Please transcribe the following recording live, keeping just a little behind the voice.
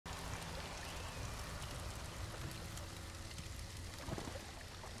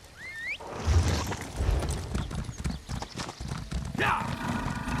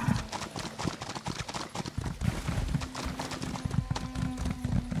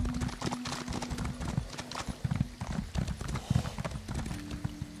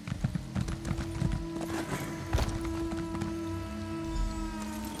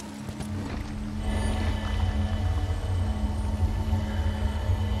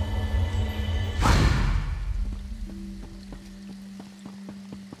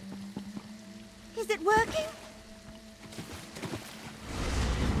it working?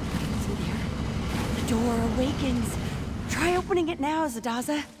 See there? The door awakens. Try opening it now,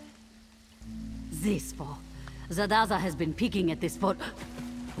 Zadaza. This for. Zadaza has been peeking at this for...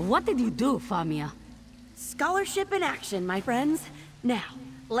 What did you do, Famia? Scholarship in action, my friends. Now,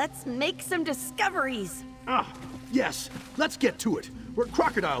 let's make some discoveries. Ah, yes. Let's get to it. We're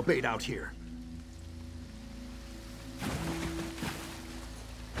crocodile bait out here.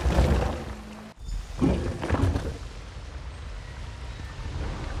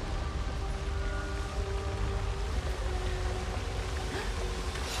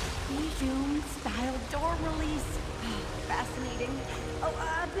 Style door release. Fascinating. Oh,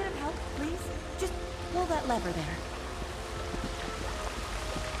 a bit of help, please. Just pull that lever there.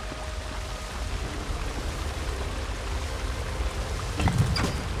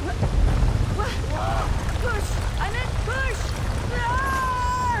 Push! I meant push!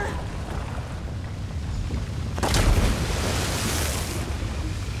 Ah!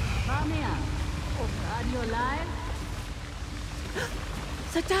 Famia, are you alive?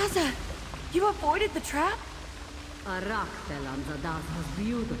 Zadaza! You avoided the trap? A rock fell on Zadaza's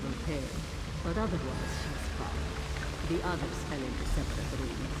beautiful tail, but otherwise she's fine. The others fell into separate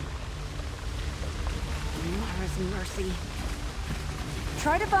rooms. Mara's mercy.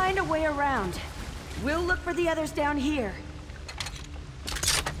 Try to find a way around. We'll look for the others down here.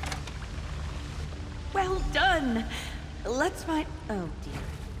 Well done! Let's find... Oh dear.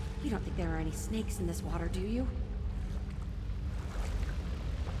 You don't think there are any snakes in this water, do you?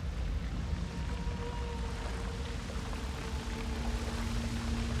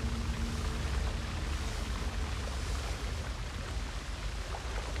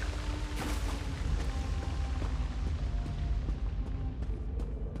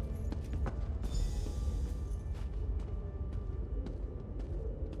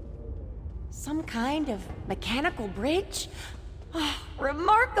 Some kind of mechanical bridge? Oh,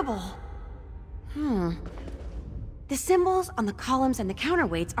 remarkable! The symbols on the columns and the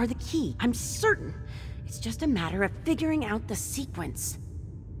counterweights are the key. I'm certain. It's just a matter of figuring out the sequence.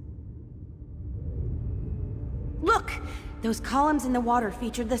 Look! Those columns in the water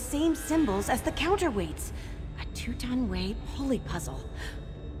feature the same symbols as the counterweights. A 2-ton weight pulley puzzle.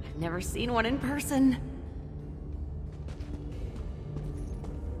 I've never seen one in person.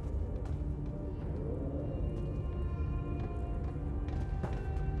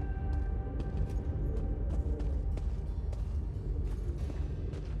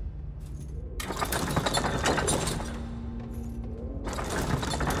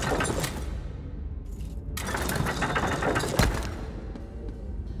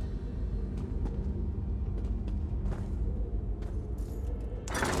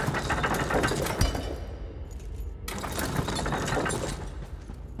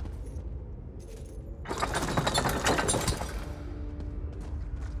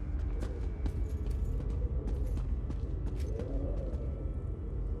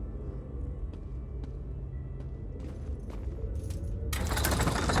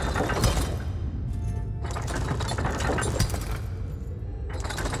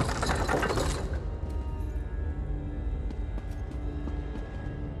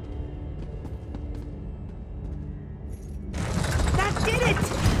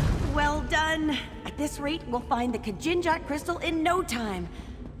 At this rate, we'll find the Kajin-Jat crystal in no time.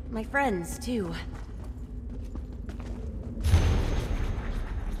 My friends, too.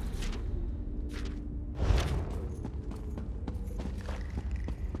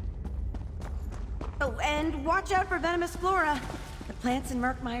 Oh, and watch out for venomous flora. The plants in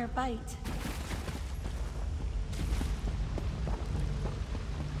Murkmire bite.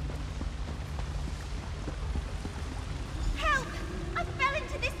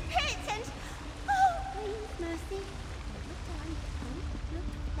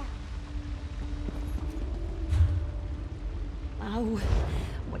 Oh,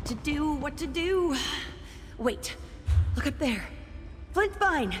 what to do, what to do? Wait, look up there. Flint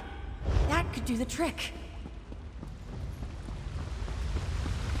vine! That could do the trick.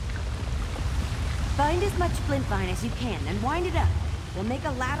 Find as much flint vine as you can and wind it up. We'll make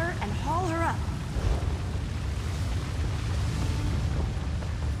a ladder and haul her up.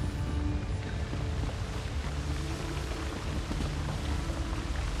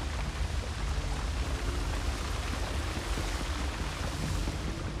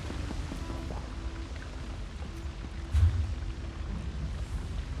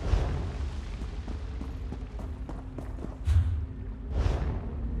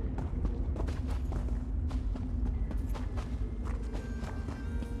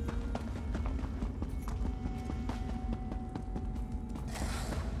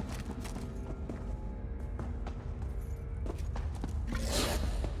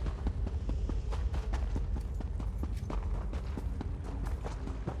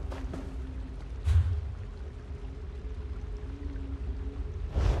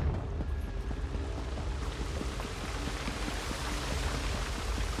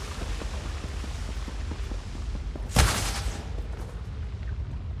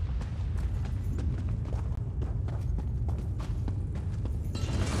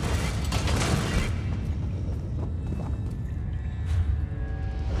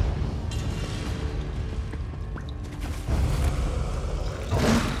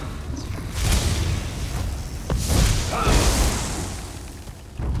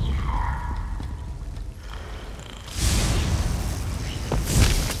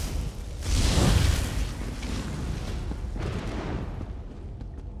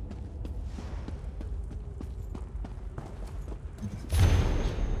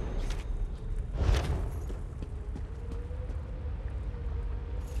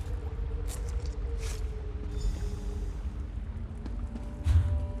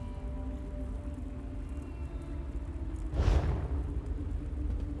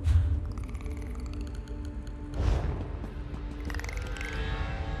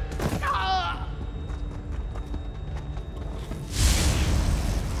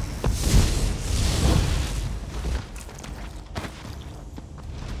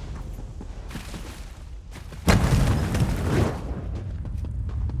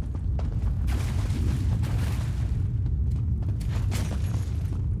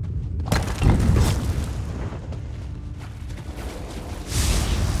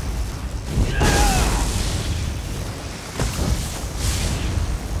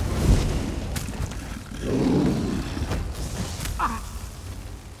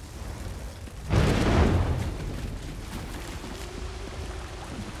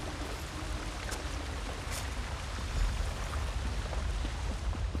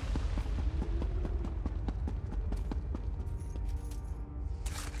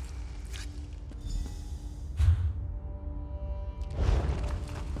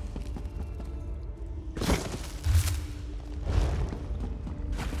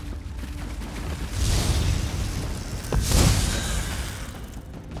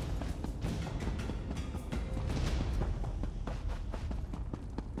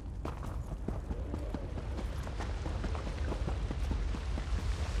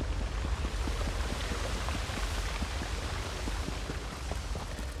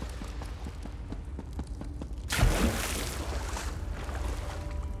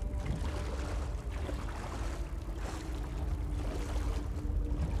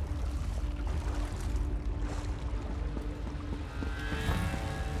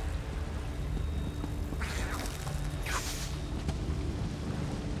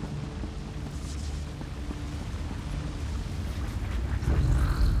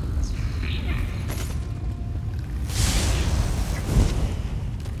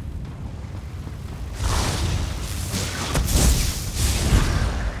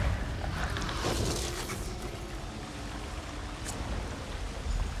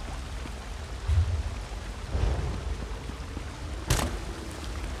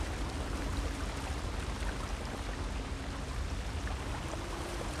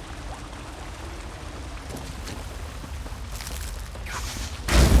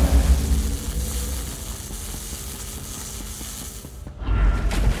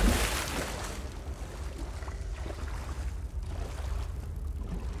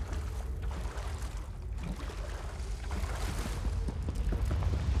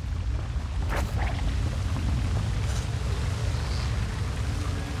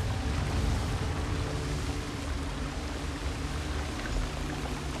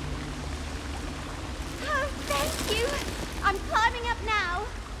 you! I'm climbing up now!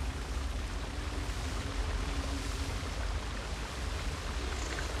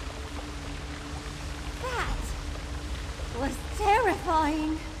 That was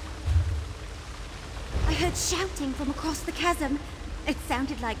terrifying. I heard shouting from across the chasm. It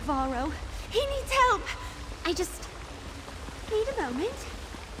sounded like Varro. He needs help! I just need a moment.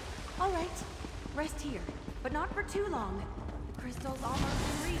 All right, rest here, but not for too long. The crystal's almost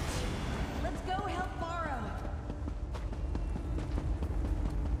in reach. Let's go help Varro.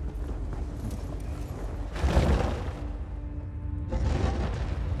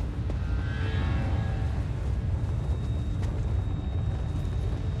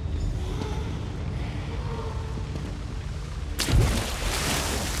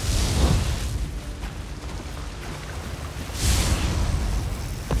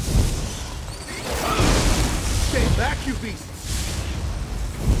 Back, you beasts!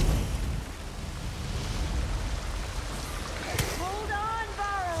 Hold on,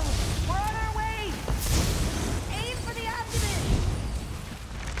 Varro! We're on our way! Aim for the abdomen!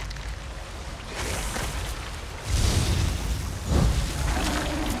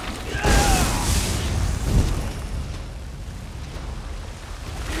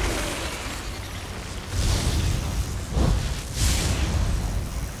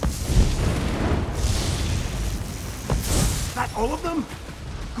 That all of them?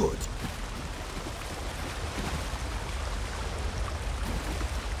 Good.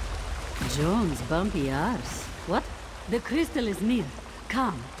 Jones' bumpy arse. What? The crystal is near.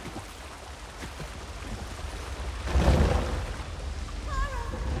 Come.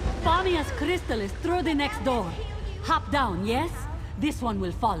 Famia's crystal is through the next door. Hop down, yes? This one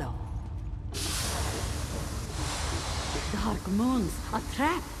will follow. Dark moons, a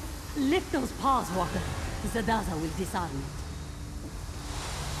trap. Lift those paws, Walker. Zadaza will disarm it.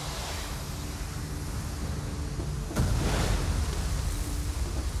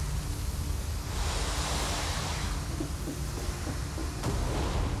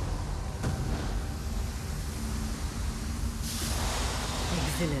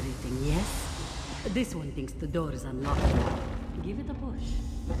 Exhilarating, yes? This one thinks the door is unlocked now. Give it a push.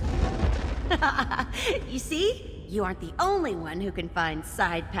 You see? You aren't the only one who can find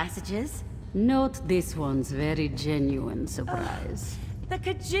side passages. Note this one's very genuine surprise. The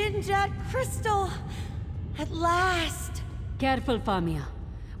Kajin-Jat crystal! At last! Careful, Famia.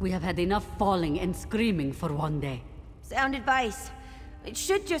 We have had enough falling and screaming for one day. Sound advice. It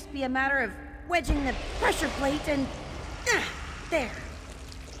should just be a matter of wedging the pressure plate and... there.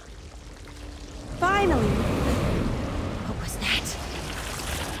 Finally! What was that?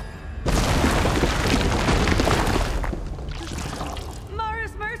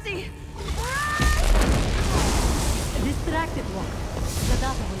 Mara's mercy! Distracted one.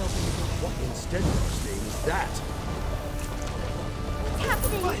 Zadata will open the door. What instead is that? What's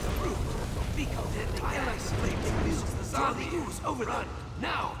happening? By the root! Vico, I am slaves. Draw the ooze over them!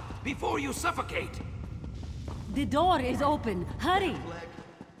 Now! Before you suffocate! The door is open. Hurry!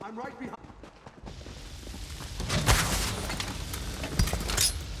 I'm right behind.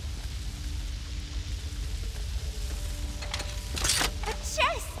 A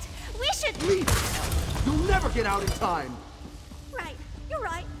chest! We should... Leave! You'll never get out in time! Right, you're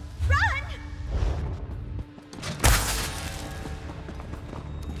right. Run!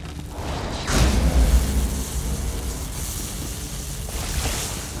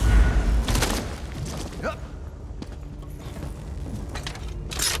 Yup.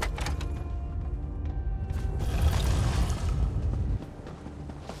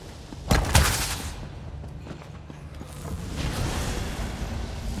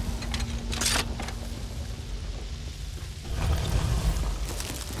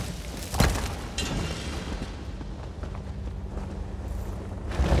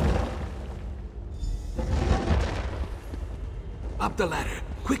 Up the ladder!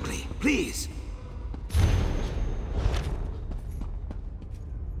 Quickly, please!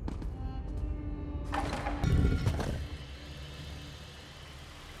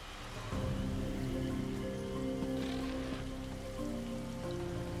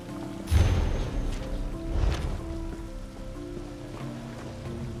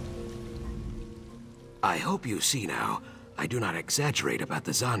 I hope you see now. I do not exaggerate about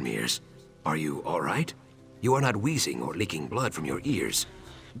the Zanmirs. Are you all right? You are not wheezing or leaking blood from your ears.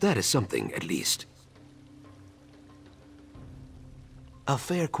 That is something, at least. A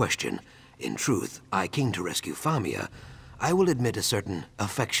fair question. In truth, I came to rescue Famia. I will admit a certain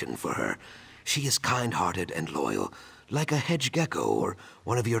affection for her. She is kind-hearted and loyal, like a hedge gecko or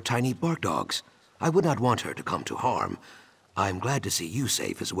one of your tiny bark dogs. I would not want her to come to harm. I'm glad to see you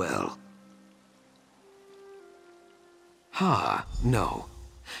safe as well. Ha, no.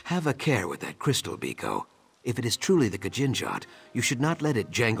 Have a care with that crystal, Biko. If it is truly the Kajin-Jat, you should not let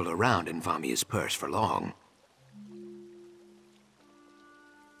it jangle around in Famia's purse for long.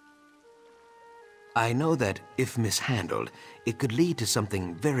 I know that, if mishandled, it could lead to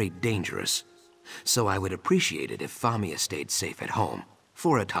something very dangerous. So I would appreciate it if Famia stayed safe at home,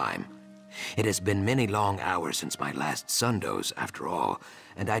 for a time. It has been many long hours since my last sundoze, after all,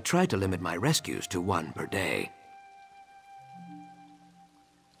 and I try to limit my rescues to one per day.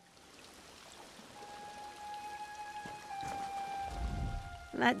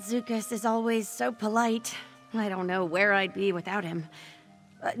 That Zukas is always so polite. I don't know where I'd be without him.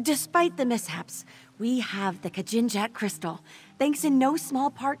 Despite the mishaps, we have the Kajin-Jat crystal, thanks in no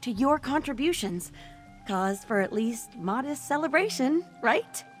small part to your contributions. Cause for at least modest celebration,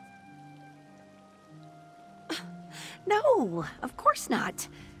 right? No, of course not.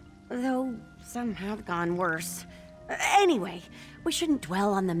 Though some have gone worse. Anyway, we shouldn't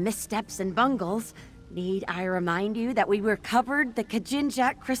dwell on the missteps and bungles. Need I remind you that we recovered the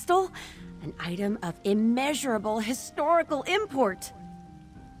Kajin-Jat crystal? An item of immeasurable historical import.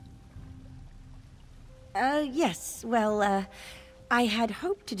 Yes, well, I had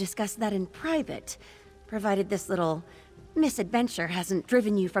hoped to discuss that in private. Provided this little misadventure hasn't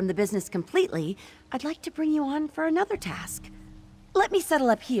driven you from the business completely, I'd like to bring you on for another task. Let me settle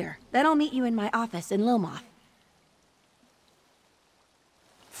up here, then I'll meet you in my office in Lomoth.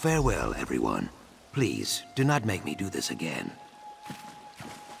 Farewell, everyone. Please, do not make me do this again.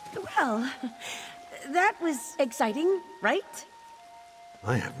 Well, that was exciting, right?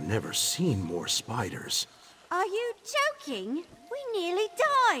 I have never seen more spiders. Are you joking? We nearly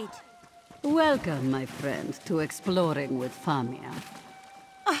died. Welcome, my friend, to exploring with Famia.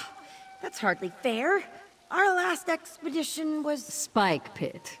 That's hardly fair. Our last expedition was... Spike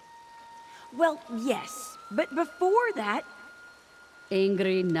Pit. Well, yes, but before that...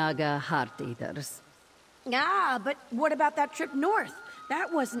 Angry Naga Heart Eaters. Ah, but what about that trip north?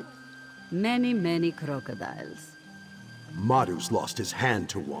 That wasn't... Many crocodiles. Madus lost his hand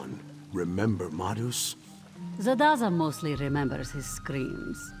to one. Remember Madus? Zadaza mostly remembers his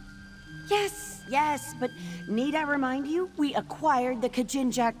screams. Yes, but need I remind you, we acquired the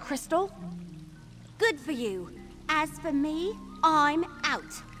Kajin-Jat crystal? Good for you. As for me, I'm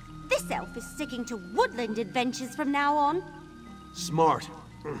out. This elf is sticking to woodland adventures from now on. Smart.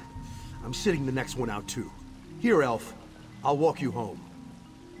 I'm sitting the next one out too. Here, elf. I'll walk you home.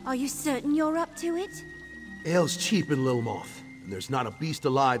 Are you certain you're up to it? Ale's cheap in Lilmoth, and there's not a beast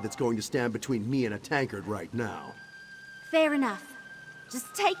alive that's going to stand between me and a tankard right now. Fair enough.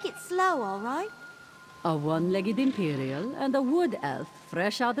 Just take it slow, all right? A one-legged Imperial and a wood elf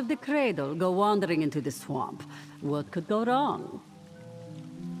fresh out of the cradle go wandering into the swamp. What could go wrong?